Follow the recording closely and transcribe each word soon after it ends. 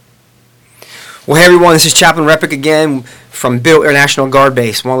Well, hey everyone, this is Chaplain Repic again from Built Air National Guard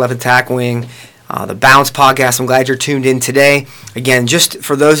Base, 111th Attack Wing, the Balance Podcast. I'm glad you're tuned in today. Again, just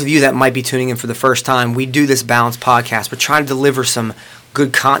for those of you that might be tuning in for the first time, we do this Balance Podcast. We're trying to deliver some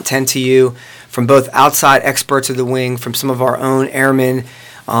good content to you from both outside experts of the wing, from some of our own airmen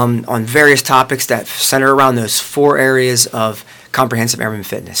on various topics that center around those four areas of comprehensive airman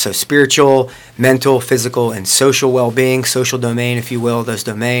fitness. So spiritual, mental, physical, and social well-being, social domain, if you will, those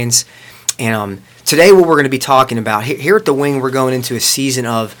domains. And today what we're going to be talking about, here at the Wing, we're going into a season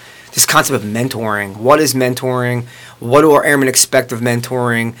of this concept of mentoring. What is mentoring? What do our airmen expect of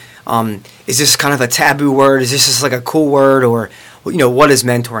mentoring? Is this kind of a taboo word? Is this just like a cool word? Or, what is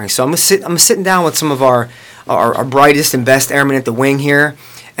mentoring? So I'm sitting down with some of our brightest and best airmen at the Wing here.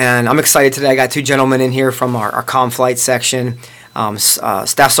 And I'm excited today. I got two gentlemen in here from our comm flight section,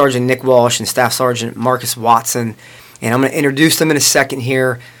 Staff Sergeant Nick Walsh and Staff Sergeant Marcus Watson. And I'm going to introduce them in a second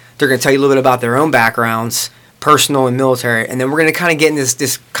here. They're going to tell you a little bit about their own backgrounds, personal and military, and then we're going to kind of get in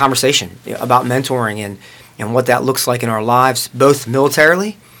this conversation about mentoring and what that looks like in our lives, both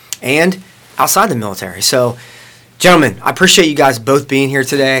militarily and outside the military. So, gentlemen, I appreciate you guys both being here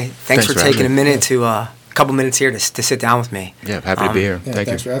today. Thanks for taking a minute a couple minutes here to sit down with me. Yeah, happy to be here. Yeah,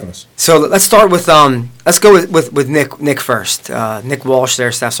 thanks for having us. So let's start with let's go with Nick first. Nick Walsh,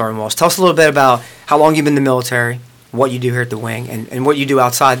 there, Staff Sergeant Walsh. Tell us a little bit about how long you've been in the military, what you do here at the Wing, and what you do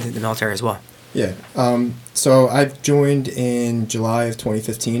outside the military as well. Yeah. So I've joined in July of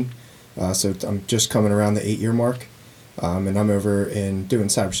 2015. So I'm just coming around the 8-year mark, and I'm over in doing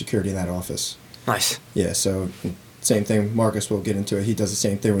cybersecurity in that office. Nice. Yeah. So same thing. Marcus will get into it. He does the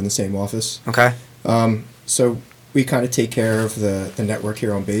same thing. We're in the same office. Okay. So we kind of take care of the network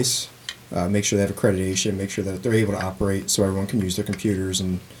here on base, make sure they have accreditation, make sure that they're able to operate so everyone can use their computers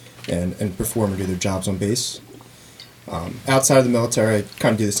and perform and do their jobs on base. Outside of the military, I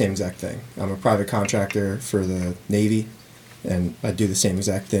kind of do the same exact thing. I'm a private contractor for the Navy, and I do the same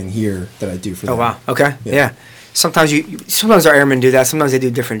exact thing here that I do for them. Oh, wow. Okay. Yeah. Sometimes our airmen do that. Sometimes they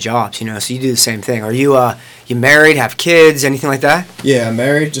do different jobs, so you do the same thing. Are you married, have kids, anything like that? Yeah, I'm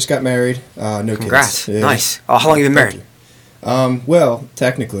married. Just got married. No Congrats. kids. Yeah. Nice. How long have you been married? Well,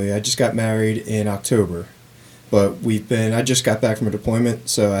 technically, I just got married in October, but I just got back from a deployment,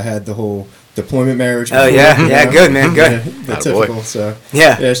 so I had the whole deployment marriage. Oh, yeah. Good, man. Good. The typical. So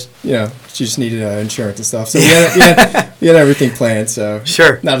yeah, she just needed insurance and stuff. So we had everything planned. So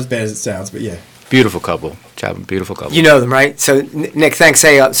sure, not as bad as it sounds, but yeah. Beautiful couple, Chaplain. Beautiful couple. You know them, right? So Nick, thanks.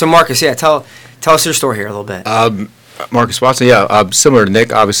 Hey, so Marcus, tell us your story here a little bit. Marcus Watson, similar to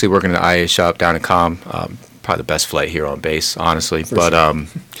Nick, obviously working in the IA shop down in comm. Probably the best flight here on base, honestly. For sure.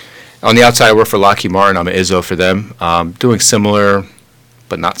 On the outside, I work for Lockheed Martin. I'm an ISO for them, doing similar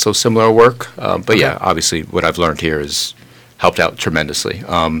but not so similar work. Yeah, obviously what I've learned here has helped out tremendously.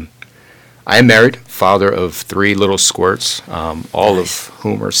 I am married, father of 3 little squirts, all of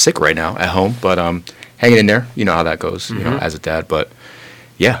whom are sick right now at home, but hanging in there. You know how that goes, as a dad. But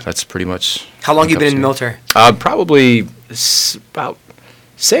yeah, that's pretty much. How long you been in the military? Probably about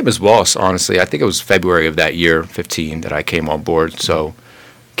same as Walsh, honestly. I think it was February of that year, 15, that I came on board. So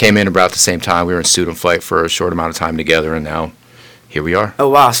came in about the same time. We were in student flight for a short amount of time together, and now here we are. Oh,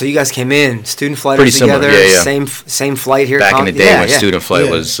 wow. So you guys came in, student flighters together, same flight here. Back in the day when student flight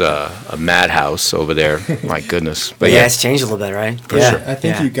was a madhouse over there. My goodness. But yeah, it's changed a little bit, right? For sure. I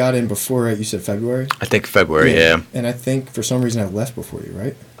think you got in before, you said February? I think February, yeah. And I think for some reason I left before you,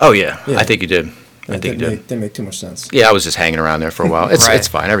 right? Oh, yeah. I think you did. I think you did. Didn't make too much sense. Yeah, I was just hanging around there for a while. It's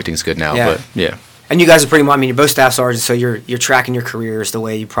fine. Everything's good now, but yeah. And you guys are you're both staff sergeants, so you're tracking your careers the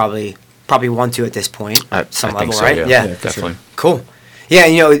way you probably want to at this point, some level, so, right? Yeah, definitely. Sure. Cool. Yeah,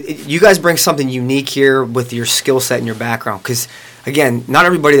 you guys bring something unique here with your skill set and your background. Because again, not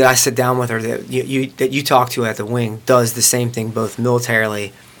everybody that I sit down with or that you talk to at the Wing does the same thing, both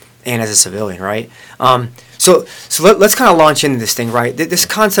militarily and as a civilian, right? So let's kind of launch into this thing, right? This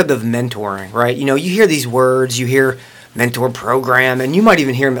concept of mentoring, right? You hear these words, you hear mentor program, and you might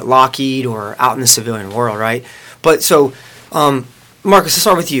even hear them at Lockheed or out in the civilian world, right? But so, Marcus, let's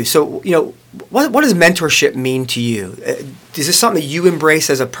start with you. So, what does mentorship mean to you? Is this something that you embrace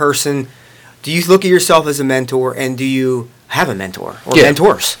as a person? Do you look at yourself as a mentor, and do you have a mentor or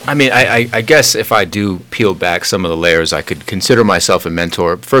mentors? I mean, I guess if I do peel back some of the layers, I could consider myself a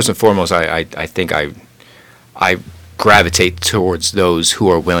mentor. First and foremost, I think I gravitate towards those who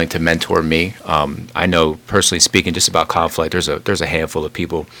are willing to mentor me. I know, personally speaking, just about conflict, there's a handful of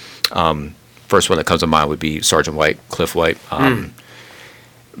people. First one that comes to mind would be Sergeant White, Cliff White.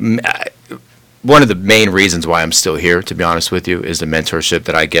 One of the main reasons why I'm still here, to be honest with you, is the mentorship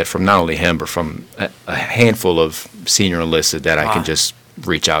that I get from not only him, but from a handful of senior enlisted that I can just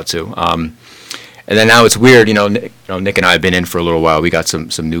reach out to. And then now it's weird, Nick and I have been in for a little while. We got some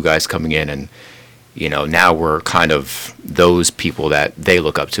new guys coming in, and now we're kind of those people that they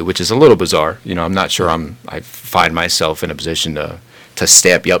look up to, which is a little bizarre. I'm not sure I find myself in a position to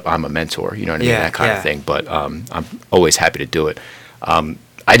stamp, yep, I'm a mentor, you know what I mean, that kind of thing. But I'm always happy to do it.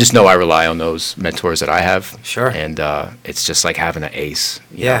 I just know I rely on those mentors that I have. Sure. And it's just like having an ace,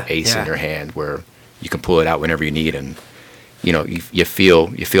 ace in your hand where you can pull it out whenever you need, and you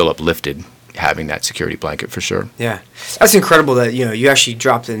feel uplifted having that security blanket for sure. Yeah, that's incredible that you actually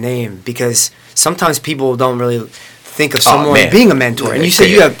dropped the name, because sometimes people don't really think of someone being a mentor, and you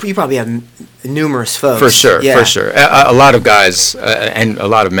say you probably have numerous folks. For sure. A lot of guys and a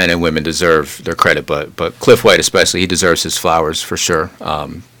lot of men and women deserve their credit, but Cliff White especially, he deserves his flowers for sure.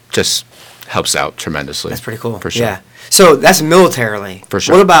 Just helps out tremendously. That's pretty cool. For sure. Yeah. So that's militarily. For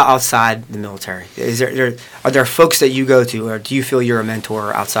sure. What about outside the military? Are there folks that you go to, or do you feel you're a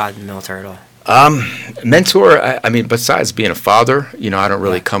mentor outside the military at all? Mentor, I mean, besides being a father, I don't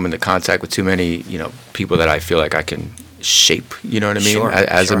really come into contact with too many, people that I feel like I can shape, you know what I mean,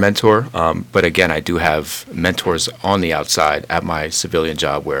 as a mentor. But again, I do have mentors on the outside at my civilian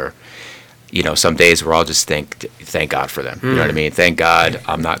job where, some days where I'll just thank God for them. You know what I mean? Thank God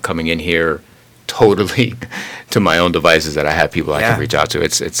I'm not coming in here totally to my own devices, that I have people I can reach out to.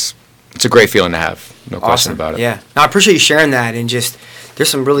 It's a great feeling to have, no question about it. Yeah. No, I appreciate you sharing that, and just there's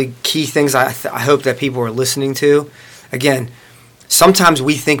some really key things I hope that people are listening to. Again, sometimes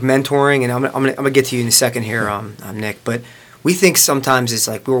we think mentoring, and I'm gonna get to you in a second here, Nick, but we think sometimes it's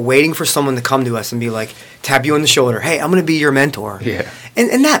like we're waiting for someone to come to us and be like, tap you on the shoulder, hey, I'm going to be your mentor. Yeah.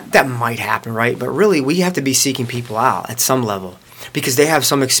 And that might happen, right? But really, we have to be seeking people out at some level, because they have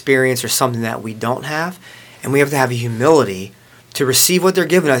some experience or something that we don't have, and we have to have a humility to receive what they're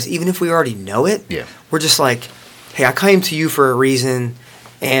giving us, even if we already know it. Yeah. We're just like, hey, I came to you for a reason.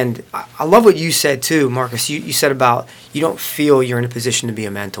 And I love what you said too, Marcus. You said about you don't feel you're in a position to be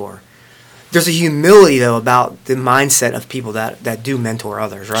a mentor. There's a humility, though, about the mindset of people that do mentor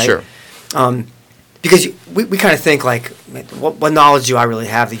others, right? Sure. Because we kind of think like, what knowledge do I really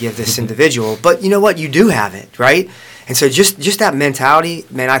have to give this individual? But you know what? You do have it, right? And so just that mentality,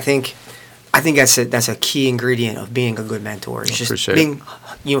 man, I think that's a key ingredient of being a good mentor. It's just being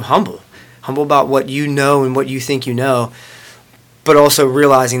humble about what you know and what you think you know, but also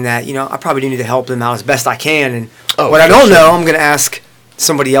realizing that I probably do need to help them out as best I can, and what I don't know, I'm going to ask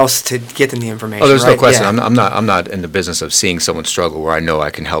somebody else to get them the information. Oh, there's right? no question. Yeah. I'm not in the business of seeing someone struggle where I know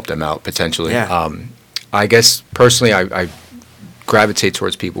I can help them out potentially. Yeah. I guess personally, I gravitate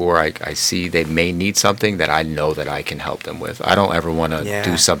towards people where I see they may need something that I know that I can help them with. I don't ever want to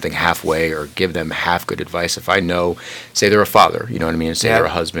do something halfway or give them half good advice. If I know, say they're a father, you know what I mean? Say they're a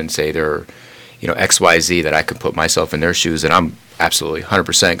husband, say they're, XYZ, that I could put myself in their shoes, and I'm absolutely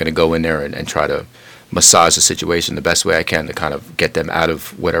 100% going to go in there and try to massage the situation the best way I can to kind of get them out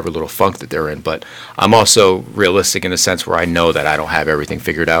of whatever little funk that they're in. But I'm also realistic in the sense where I know that I don't have everything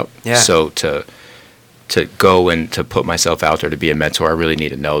figured out. Yeah. So to go and to put myself out there to be a mentor, I really need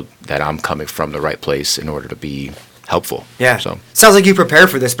to know that I'm coming from the right place in order to be helpful. Yeah. So sounds like you prepared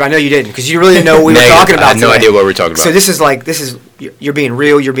for this, but I know you didn't, because you really didn't know what we were talking about. I had no idea what we were talking about. So this is you're being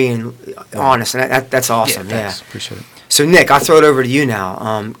real, you're being honest, and that's awesome. Yeah. Appreciate it. So Nick, I'll throw it over to you now.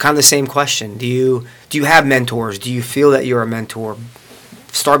 Kind of the same question. Do you have mentors? Do you feel that you're a mentor?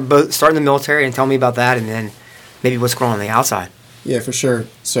 Start in the military and tell me about that, and then maybe what's going on the outside. Yeah, for sure.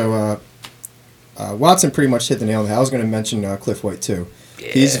 So Watson pretty much hit the nail on the head. I was going to mention Cliff White too.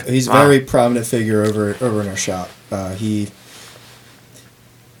 Yeah. He's a very prominent figure over in our shop. He,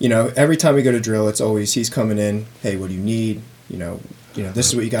 every time we go to drill, it's always he's coming in. Hey, what do you need? This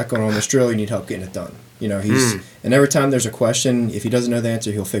is what you got going on this drill. You need help getting it done. And every time there's a question, if he doesn't know the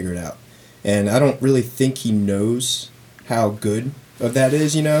answer, he'll figure it out. And I don't really think he knows how good of that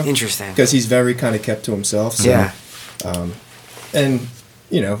is, Interesting. Because he's very kind of kept to himself. So, yeah. And,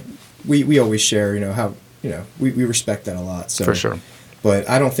 we always share, how, we respect that a lot. So. For sure. But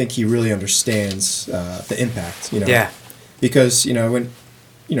I don't think he really understands the impact, Yeah. Because, when,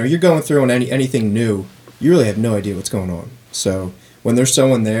 you're going through on anything new, you really have no idea what's going on. So when there's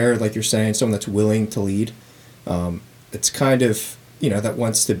someone there, like you're saying, someone that's willing to lead, it's kind of, that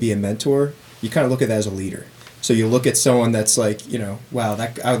wants to be a mentor, you kind of look at that as a leader. So you look at someone that's like, wow,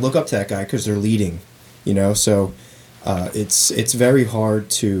 I would look up to that guy because they're leading, So it's very hard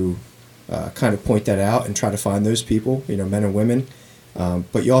to kind of point that out and try to find those people, men and women.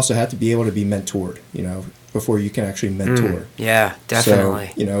 But you also have to be able to be mentored, before you can actually mentor. Yeah,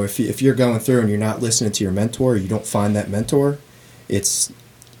 definitely. So, if you're going through and you're not listening to your mentor, you don't find that mentor,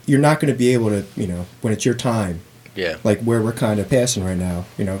 you're not going to be able to, when it's your time, Yeah. Like where we're kind of passing right now.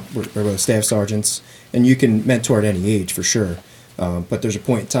 You know, we're both staff sergeants, and you can mentor at any age for sure. But there's a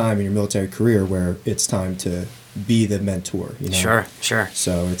point in time in your military career where it's time to be the mentor. You know? Sure.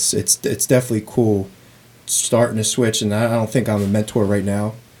 So it's definitely cool starting to switch, and I don't think I'm a mentor right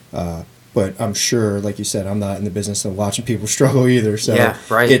now. But I'm sure, like you said, I'm not in the business of watching people struggle either. So yeah,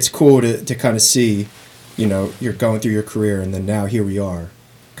 right. It's cool to kind of see, you know, you're going through your career, and then now here we are,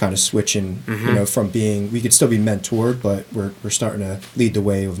 kind of switching, you know, from being, we could still be mentored, but we're starting to lead the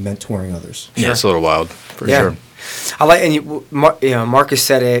way of mentoring others. Yeah, it's a little wild, for sure. I like, and you know, Marcus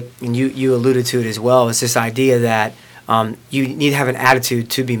said it, and you alluded to it as well. It's this idea that you need to have an attitude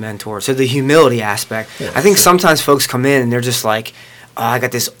to be mentored. So the humility aspect. Yeah, I think sometimes folks come in and they're just like, I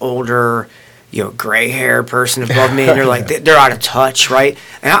got this older, you know, gray-haired person above me, and they're like, they're out of touch, right?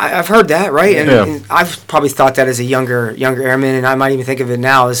 And I've heard that, right? And I've probably thought that as a younger airman, and I might even think of it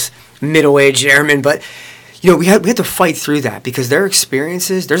now as middle-aged airman. But, you know, we had to fight through that because their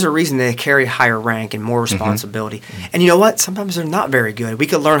experiences, there's a reason they carry higher rank and more responsibility. Mm-hmm. And you know what? Sometimes they're not very good. We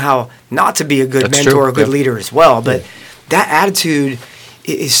could learn how not to be a good mentor or a good leader as well. But that attitude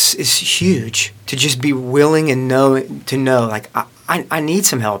is huge, to just be willing and know, like, I need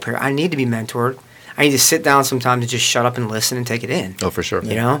some help here. I need to be mentored. I need to sit down sometimes and just shut up and listen and take it in. Oh, for sure.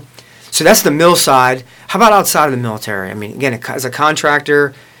 You know? So that's the mil side. How about outside of the military? I mean, again, as a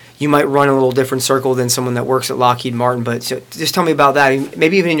contractor, you might run a little different circle than someone that works at Lockheed Martin. But so just tell me about that.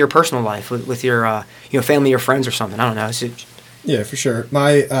 Maybe even in your personal life with your you know, family or friends or something. I don't know. Yeah, for sure.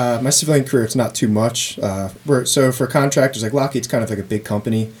 My civilian career, it's not too much. So for contractors, like Lockheed's kind of like a big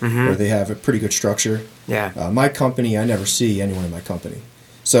company where they have a pretty good structure. Yeah. My company, I never see anyone in my company.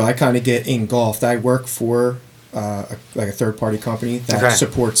 So I kind of get engulfed. I work for a third-party company that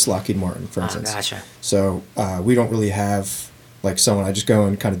supports Lockheed Martin, for instance. Gotcha. So we don't really have like someone, I just go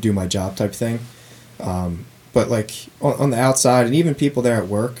and kind of do my job type thing. But like on the outside, and even people there at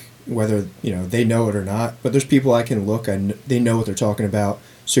work, whether, you know, they know it or not, but there's people I can look and they know what they're talking about,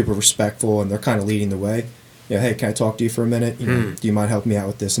 super respectful, and they're kind of leading the way. You know, hey, can I talk to you for a minute? You know, do you mind helping me out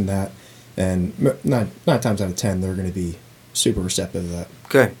with this and that? And nine times out of 10, they're going to be super receptive to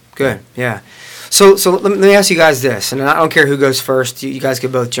that. Good, yeah. So let me ask you guys this, and I don't care who goes first. You guys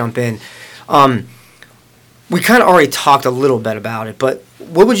could both jump in. We kind of already talked a little bit about it, but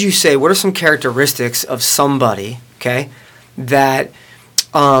what would you say, what are some characteristics of somebody, okay, that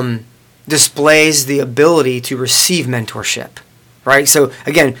displays the ability to receive mentorship, right? So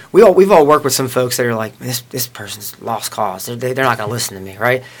again, we've all worked with some folks that are like, this person's lost cause. They're not going to listen to me,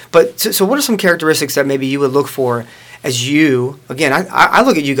 right? But so what are some characteristics that maybe you would look for as you, again, I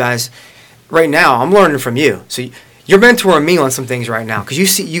look at you guys right now, I'm learning from you. So you're mentoring me on some things right now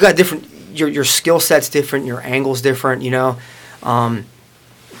because you got different, your skill set's different, your angle's different, you know.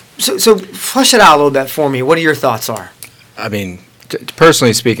 So flesh it out a little bit for me. What are your thoughts are? I mean,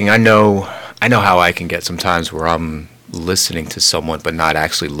 personally speaking, I know how I can get sometimes where I'm listening to someone but not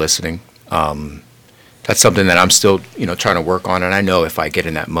actually listening. That's something that I'm still, you know, trying to work on, and I know if I get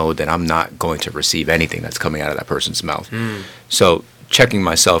in that mode, then I'm not going to receive anything that's coming out of that person's mouth. So checking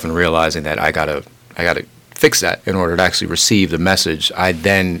myself and realizing that I gotta fix that in order to actually receive the message. I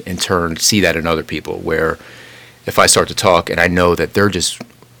then in turn see that in other people, where if I start to talk and I know that they're just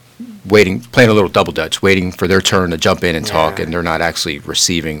waiting, playing a little double dutch, waiting for their turn to jump in and talk, and they're not actually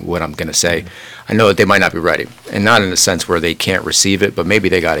receiving what I'm going to say, I know that they might not be ready. And not in a sense where they can't receive it, but maybe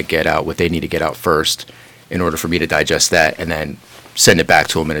they got to get out what they need to get out first in order for me to digest that and then send it back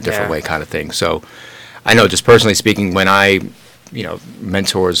to them in a different way, kind of thing. So I know, just personally speaking, when I, you know,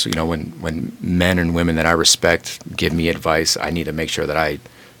 mentors, you know, when men and women that I respect give me advice, I need to make sure that I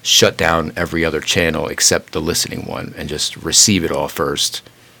shut down every other channel except the listening one and just receive it all first,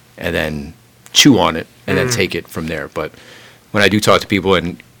 and then chew on it, and then take it from there. But when I do talk to people,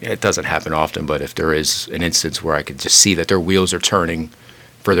 and it doesn't happen often, but if there is an instance where I could just see that their wheels are turning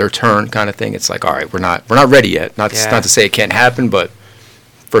for their turn, kind of thing, it's like, all right, we're not ready yet. Not to say it can't happen, but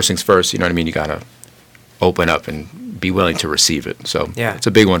first things first, you know what I mean? You gotta open up and be willing to receive it. So it's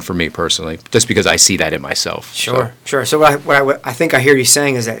a big one for me personally, just because I see that in myself. Sure. So what I think I hear you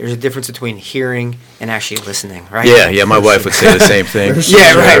saying is that there's a difference between hearing and actually listening, right? Yeah. My wife would say the same thing.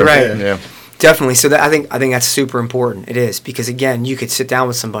 Right. Yeah. Definitely. So I think that's super important. It is, because again, you could sit down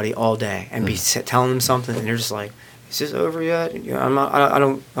with somebody all day and be telling them something, and they're just like, "Is this over yet?" You know, I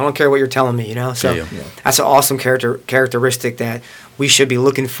don't care what you're telling me. You know. So that's an awesome characteristic that we should be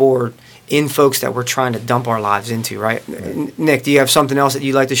looking for in folks that we're trying to dump our lives into, right? Nick, do you have something else that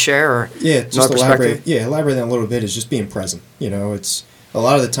you'd like to share, or just elaborate on a little bit, is just being present. You know, it's a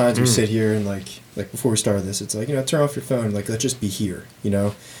lot of the times we sit here and like before we started this, it's like, you know, turn off your phone, like, let's just be here. You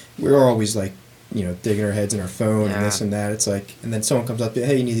know, we're always like digging our heads in our phone and this and that. It's like, and then someone comes up,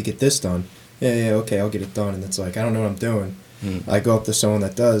 hey, you need to get this done. Yeah, okay, I'll get it done. And it's like, I don't know what I'm doing. I go up to someone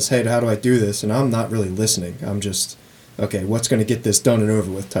that does, hey, how do I do this? And I'm not really listening. I'm just, okay, what's going to get this done and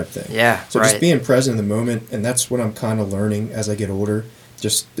over with type thing. Yeah, so just being present in the moment, and that's what I'm kind of learning as I get older,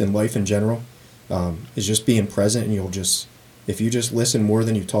 just in life in general, is just being present. And if you just listen more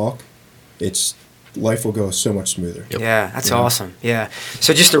than you talk, life will go so much smoother. Yep. Yeah, that's awesome. Yeah.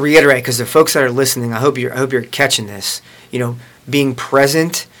 So just to reiterate, because the folks that are listening, I hope you're catching this. Being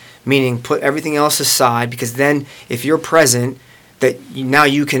present, meaning put everything else aside, because then if you're present, now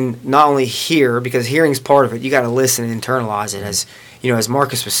you can not only hear, because hearing is part of it. You got to listen and internalize it, as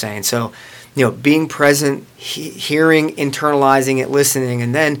Marcus was saying. So, being present, hearing, internalizing it, listening,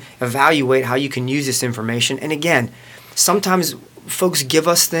 and then evaluate how you can use this information. And again, sometimes folks give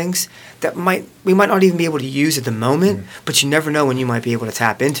us things that we might not even be able to use at the moment, but you never know when you might be able to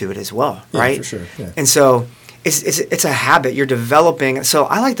tap into it as well, right? For sure. Yeah. And so it's a habit you're developing. So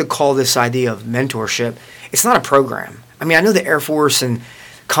I like to call this idea of mentorship. It's not a program. I mean, I know the Air Force and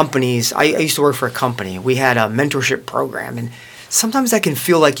companies. I used to work for a company. We had a mentorship program, and sometimes that can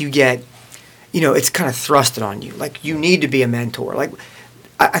feel like you get, it's kind of thrusted on you, like you need to be a mentor. Like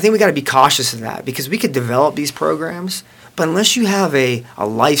I think we got to be cautious of that, because we could develop these programs, but unless you have a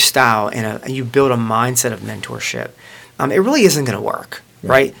lifestyle and you build a mindset of mentorship, it really isn't going to work,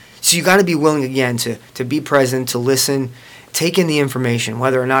 right? So you got to be willing, again, to be present, to listen, take in the information,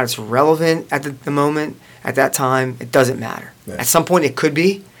 whether or not it's relevant at the moment, at that time, it doesn't matter. Yeah. At some point it could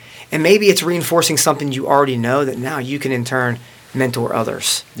be, and maybe it's reinforcing something you already know that now you can in turn mentor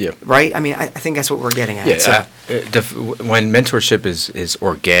others. Yeah. Right? I mean, I think that's what we're getting at. Yeah. So. When mentorship is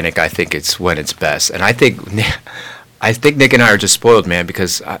organic, I think it's when it's best. And I think Nick and I are just spoiled, man,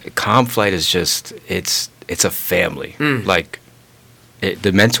 because ComFlight is just, it's a family. Like,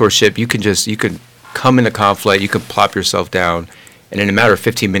 the mentorship, you can come into ComFlight, you can plop yourself down, and in a matter of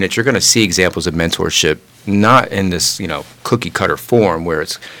 15 minutes, you're going to see examples of mentorship, not in this, cookie cutter form where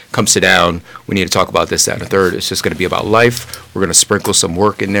it's come sit down, we need to talk about this, that, and the third. It's just going to be about life. We're going to sprinkle some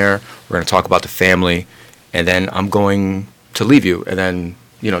work in there. We're going to talk about the family, and then I'm going to leave you, and then,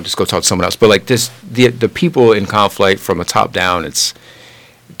 just go talk to someone else. But like this, the people in ComFlight from the top down,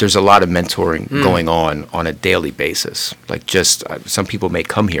 there's a lot of mentoring going on a daily basis. Like just some people may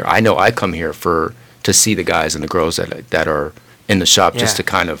come here. I know I come here to see the guys and the girls that are in the shop, just to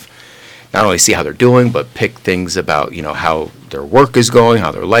kind of not only see how they're doing, but pick things about how their work is going,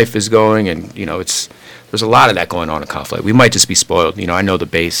 how their life is going, and there's a lot of that going on in ComFlight. We might just be spoiled. I know the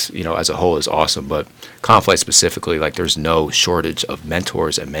base as a whole is awesome, but ComFlight specifically, like there's no shortage of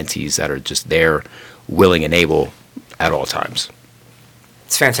mentors and mentees that are just there, willing and able at all times.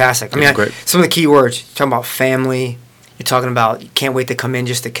 It's fantastic. I mean, some of the key words, you're talking about family, you're talking about you can't wait to come in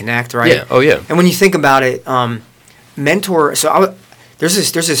just to connect, right? Yeah. Oh, yeah. And when you think about it, mentor, there's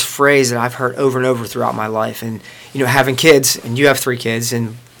this phrase that I've heard over and over throughout my life, and, having kids, and you have 3 kids,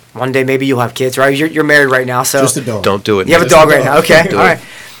 and one day maybe you'll have kids, right? You're married right now, so. Just a dog. Don't do it. You have a dog right now, okay. All right.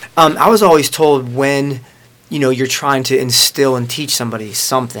 I was always told when, you're trying to instill and teach somebody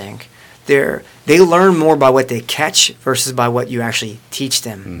something, they learn more by what they catch versus by what you actually teach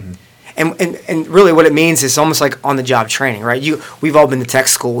them. And really what it means is almost like on-the-job training, right? We've all been to tech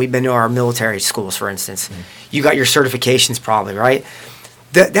school. We've been to our military schools, for instance. You got your certifications probably, right?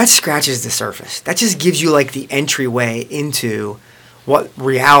 That scratches the surface. That just gives you like the entryway into what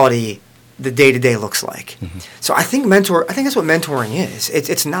reality the day-to-day looks like. So I think that's what mentoring is.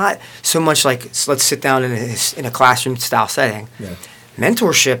 It's not so much like let's sit down in a classroom-style setting. Yeah.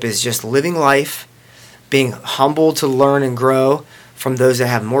 Mentorship is just living life, being humble to learn and grow from those that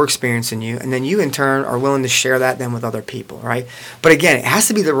have more experience than you, and then you in turn are willing to share that then with other people, right? But again, it has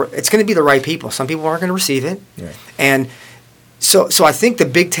to be it's going to be the right people. Some people aren't going to receive it, and so I think the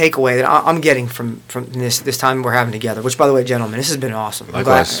big takeaway that I'm getting from this time we're having together, which by the way, gentlemen, this has been awesome.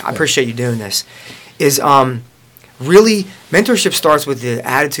 I appreciate you doing this. Is really mentorship starts with the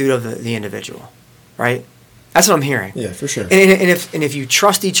attitude of the individual, right? That's what I'm hearing. Yeah, for sure. And if you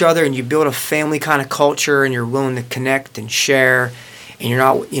trust each other and you build a family kind of culture and you're willing to connect and share, and you're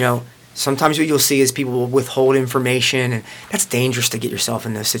not, sometimes what you'll see is people will withhold information, and that's dangerous to get yourself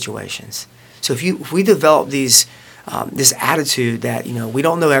in those situations. So if we develop this attitude that we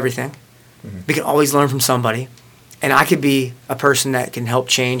don't know everything, we can always learn from somebody, and I could be a person that can help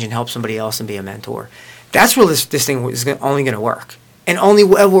change and help somebody else and be a mentor. That's where this thing is only going to work, and only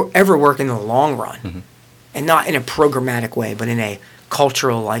will ever work in the long run. And not in a programmatic way, but in a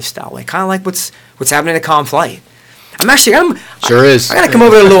cultural lifestyle way. Kind of like what's happening at ComFlight. Sure is. I got to come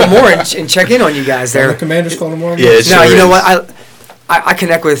over a little more and check in on you guys there. The commander's calling more. Yeah, no, you know what? I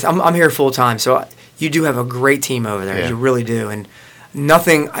connect with. I'm here full time, so you do have a great team over there. Yeah. You really do, and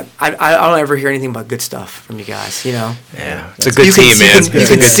nothing. I don't ever hear anything but good stuff from you guys. You know. Yeah, it's a good team, man. You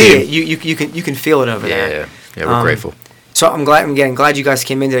can see it. You can feel it over there. Yeah. We're grateful. So I'm glad you guys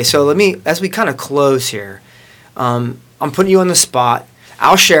came in today. So as we kind of close here, I'm putting you on the spot.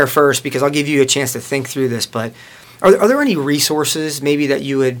 I'll share first because I'll give you a chance to think through this. But are there any resources maybe that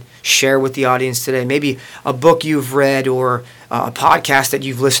you would share with the audience today? Maybe a book you've read or a podcast that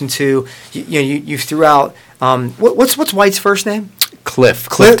you've listened to. You threw out. What's White's first name?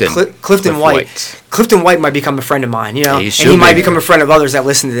 Clifton White. Clifton White might become a friend of mine. You know, and he might become a friend of others that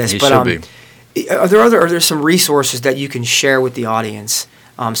listen to this. Are there some resources that you can share with the audience?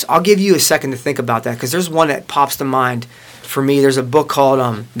 So I'll give you a second to think about that because there's one that pops to mind for me. There's a book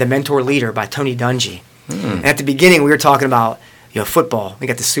called The Mentor Leader by Tony Dungy. And at the beginning, we were talking about football. We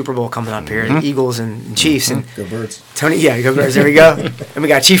got the Super Bowl coming up here, the Eagles and Chiefs, and Go Birds. Tony, go Birds. There we go. And we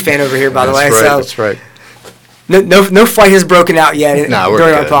got a Chief fan over here, by the way. That's right. No fight has broken out yet during our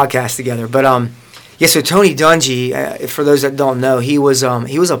good. podcast together. But so Tony Dungy, for those that don't know, he was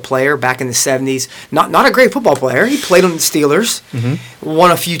a player back in the 70s. Not a great football player. He played on the Steelers,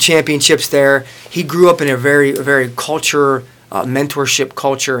 won a few championships there. He grew up in a very mentorship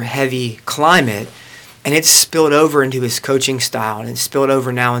culture heavy climate, and it's spilled over into his coaching style, and it's spilled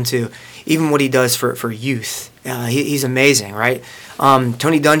over now into even what he does for youth. He's amazing, right?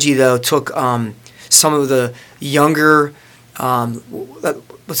 Tony Dungy though took some of the younger.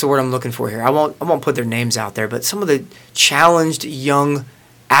 What's the word I'm looking for here? I won't put their names out there, but some of the challenged young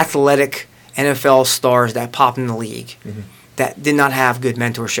athletic NFL stars that popped in the league that did not have good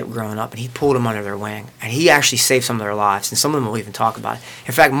mentorship growing up, and he pulled them under their wing, and he actually saved some of their lives, and some of them will even talk about it.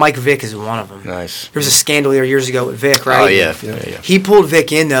 In fact, Mike Vick is one of them. Nice. There was a scandal there years ago with Vick, right? Oh, yeah. He pulled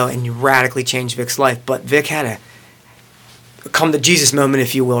Vick in, though, and radically changed Vick's life, but Vick had a come to Jesus moment,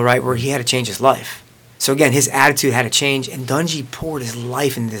 if you will, right, where he had to change his life. So again, his attitude had to change, and Dungy poured his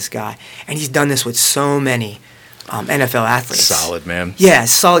life into this guy, and he's done this with so many NFL athletes. Solid, man. Yeah,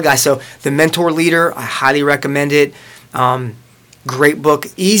 solid guy. So The Mentor Leader, I highly recommend it. Great book,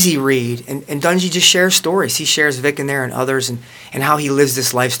 easy read, and Dungy just shares stories. He shares Vic in there and others, and how he lives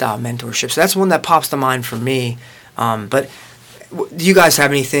this lifestyle of mentorship. So that's one that pops to mind for me. But do you guys have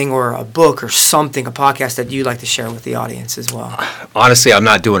anything, or a book or something, a podcast that you'd like to share with the audience as well? Honestly, I'm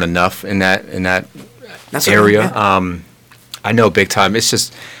not doing enough in that That's area. Okay, yeah. I know big time. It's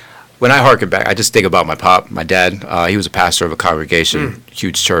just when I harken back, I just think about my dad. He was a pastor of a congregation,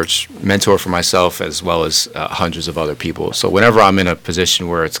 huge church, mentor for myself as well as hundreds of other people. So whenever I'm in a position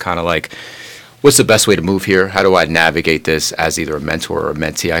where it's kind of like, what's the best way to move here? How do I navigate this as either a mentor or a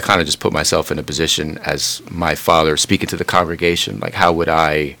mentee? I kind of just put myself in a position as my father speaking to the congregation. Like, how would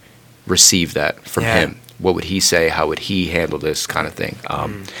I receive that from him? What would he say? How would he handle this kind of thing?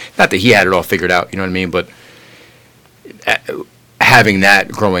 Not that he had it all figured out, you know what I mean? But having that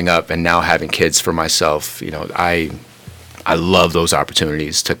growing up and now having kids for myself, I love those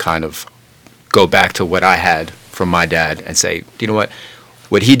opportunities to kind of go back to what I had from my dad and say, you know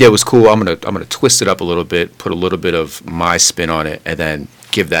what he did was cool. I'm gonna twist it up a little bit, put a little bit of my spin on it, and then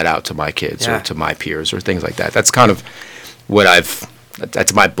give that out to my kids or to my peers or things like that. That's kind of what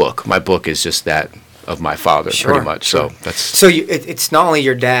that's my book. My book is just that of my father, pretty much. Sure. So that's it's not only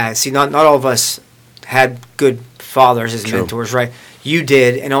your dad. See, not all of us had good fathers as mentors, right? You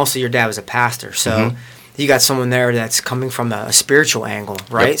did, and also your dad was a pastor, so you got someone there that's coming from a spiritual angle,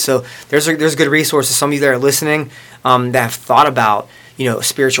 right? Yep. So there's good resources. Some of you that are listening that have thought about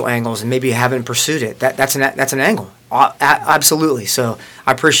spiritual angles and maybe haven't pursued it. That's an angle, absolutely. So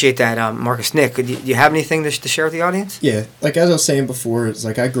I appreciate that, Marcus. Nick, do you have anything to share with the audience? Yeah, like as I was saying before, it's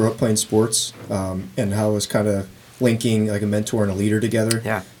like I grew up playing sports, and how I was kind of linking like a mentor and a leader together.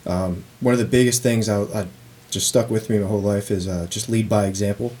 Yeah. One of the biggest things I just stuck with me my whole life is just lead by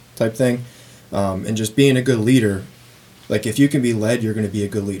example type thing, and just being a good leader. Like if you can be led, you're going to be a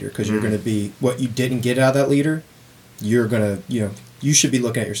good leader because you're going to be what you didn't get out of that leader. You're going to you should be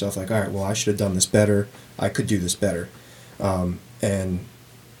looking at yourself like, all right, well, I should have done this better. I could do this better. And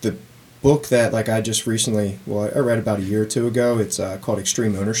the book that like I just recently, I read about a year or two ago. It's called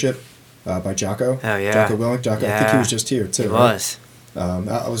Extreme Ownership by Jocko. Oh yeah, Jocko Willink. I think he was just here too. He right? was.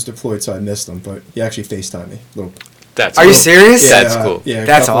 I was deployed, so I missed him, but he actually FaceTimed me. Are you serious? Yeah, that's cool. Yeah,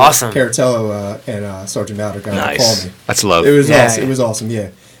 that's awesome. Caratello and Sergeant Mauder got to call me. That's love. It was awesome. It was awesome.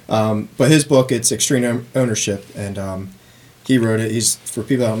 Yeah. But his book, it's Extreme Ownership, and he wrote it. For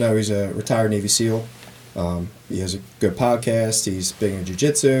people that don't know, he's a retired Navy SEAL. He has a good podcast. He's big in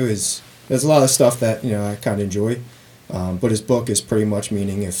jiu-jitsu. There's a lot of stuff that I kind of enjoy. But his book is pretty much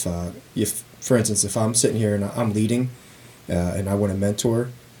meaning if for instance, if I'm sitting here and I'm leading, and I want to mentor,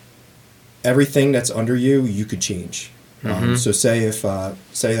 everything that's under you, you could change. So say if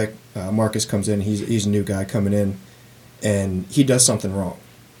Marcus comes in, he's a new guy coming in, and he does something wrong.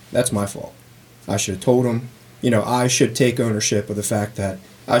 That's my fault. I should have told him. I should take ownership of the fact that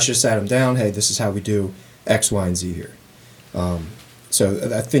I should have sat him down. Hey, this is how we do X, Y, and Z here.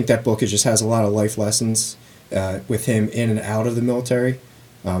 So I think that book just has a lot of life lessons with him in and out of the military.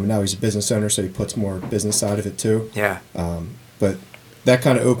 Now he's a business owner, so he puts more business side of it too. Yeah. But that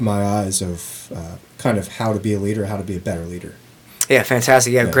kind of opened my eyes of kind of how to be a leader, how to be a better leader. Yeah,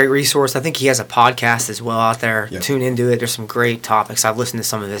 fantastic. Yeah, great resource. I think he has a podcast as well out there. Yep. Tune into it. There's some great topics. I've listened to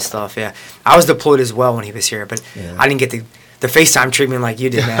some of his stuff. Yeah, I was deployed as well when he was here, but I didn't get the FaceTime treatment like you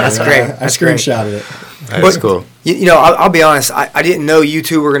did, man. That's great. I screenshotted it. That's cool. I'll be honest. I didn't know you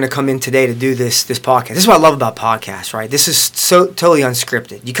two were going to come in today to do this podcast. This is what I love about podcasts, right? This is so totally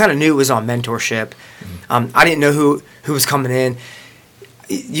unscripted. You kind of knew it was on mentorship. I didn't know who was coming in.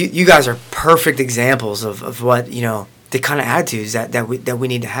 You guys are perfect examples of what the kind of attitudes that we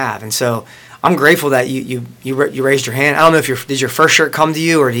need to have, and so I'm grateful that you raised your hand. I don't know if did your first shirt come to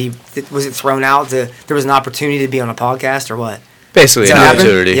you, or was it thrown out? There was an opportunity to be on a podcast, or what? Basically, an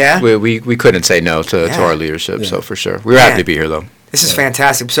opportunity. Yeah, we couldn't say no to our leadership, so for sure, we were happy to be here though. This is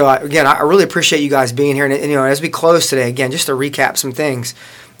fantastic. So again, I really appreciate you guys being here, and as we close today, again, just to recap some things,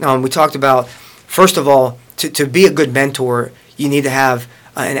 we talked about first of all to be a good mentor, you need to have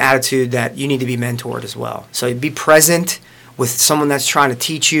an attitude that you need to be mentored as well. So be present with someone that's trying to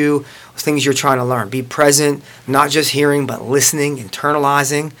teach you things you're trying to learn. Be present, not just hearing, but listening,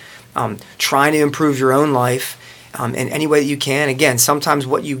 internalizing, trying to improve your own life in any way that you can. Again, sometimes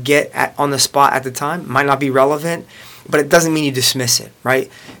what you get on the spot at the time might not be relevant, but it doesn't mean you dismiss it,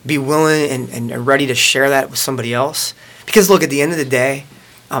 right? Be willing and ready to share that with somebody else. Because look, at the end of the day,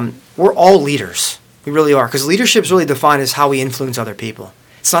 we're all leaders. We really are. Because leadership is really defined as how we influence other people.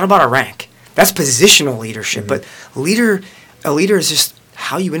 It's not about our rank. That's positional leadership. But a leader is just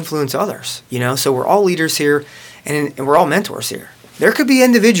how you influence others. So we're all leaders here, and we're all mentors here. There could be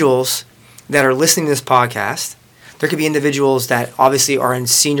individuals that are listening to this podcast. There could be individuals that obviously are in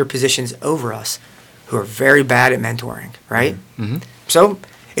senior positions over us who are very bad at mentoring, right? Mm-hmm. So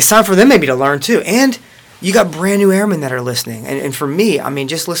it's time for them maybe to learn too. And you got brand new airmen that are listening. And for me,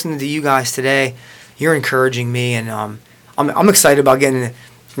 just listening to you guys today, you're encouraging me, and I'm excited about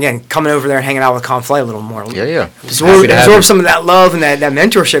coming over there and hanging out with Conflight a little more. Yeah. Absorb some of that love and that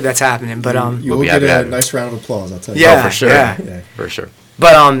mentorship that's happening. But you will get a nice round of applause, I'll tell you. Yeah, for sure. Yeah. For sure.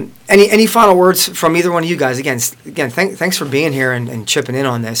 But any final words from either one of you guys? Again, thanks for being here and chipping in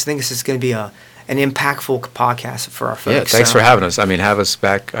on this. I think this is going to be an impactful podcast for our folks. Yeah, thanks for having us. Have us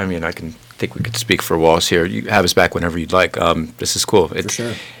back. I think we could speak for Walsh here. You have us back whenever you'd like. This is cool. For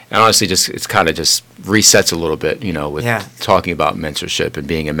sure. And honestly, it's kind of just resets a little bit, with talking about mentorship and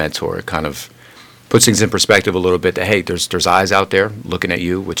being a mentor. It kind of puts things in perspective a little bit that, hey, there's eyes out there looking at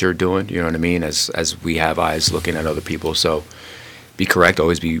you, what you're doing, you know what I mean, as we have eyes looking at other people. So be correct,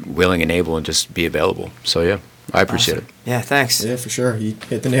 always be willing and able, and just be available. So, yeah, I appreciate it. Yeah, thanks. Yeah, for sure. You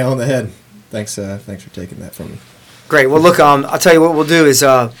hit the nail on the head. Thanks for taking that from me. Great. Well, look, I'll tell you what we'll do is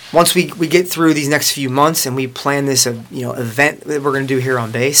once we get through these next few months and we plan this event that we're going to do here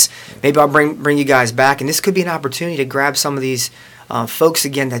on base, maybe I'll bring you guys back, and this could be an opportunity to grab some of these folks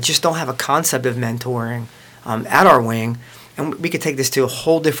again that just don't have a concept of mentoring at our wing, and we could take this to a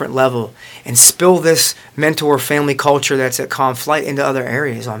whole different level and spill this mentor family culture that's at Conflight into other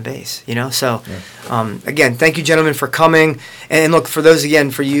areas on base. So again, thank you, gentlemen, for coming, and look, for those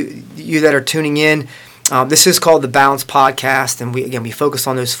for you that are tuning in. This is called the Balance Podcast, and we focus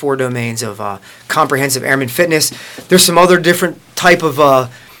on those 4 domains of comprehensive airman fitness. There's some other different type of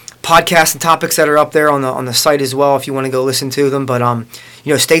podcasts and topics that are up there on the site as well if you want to go listen to them. But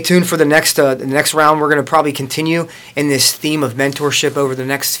stay tuned for the next round. We're going to probably continue in this theme of mentorship over the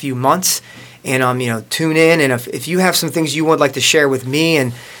next few months, and tune in. And if you have some things you would like to share with me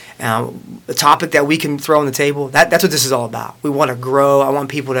and a topic that we can throw on the table, that's what this is all about. We want to grow. I want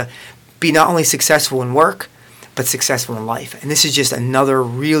people to be not only successful in work, but successful in life. And this is just another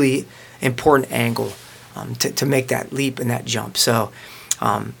really important angle to make that leap and that jump. So,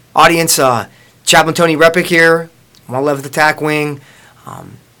 audience, Chaplain Tony Repic here, 111th Attack Wing,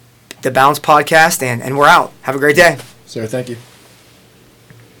 the Balance Podcast, and we're out. Have a great day. Sir, thank you.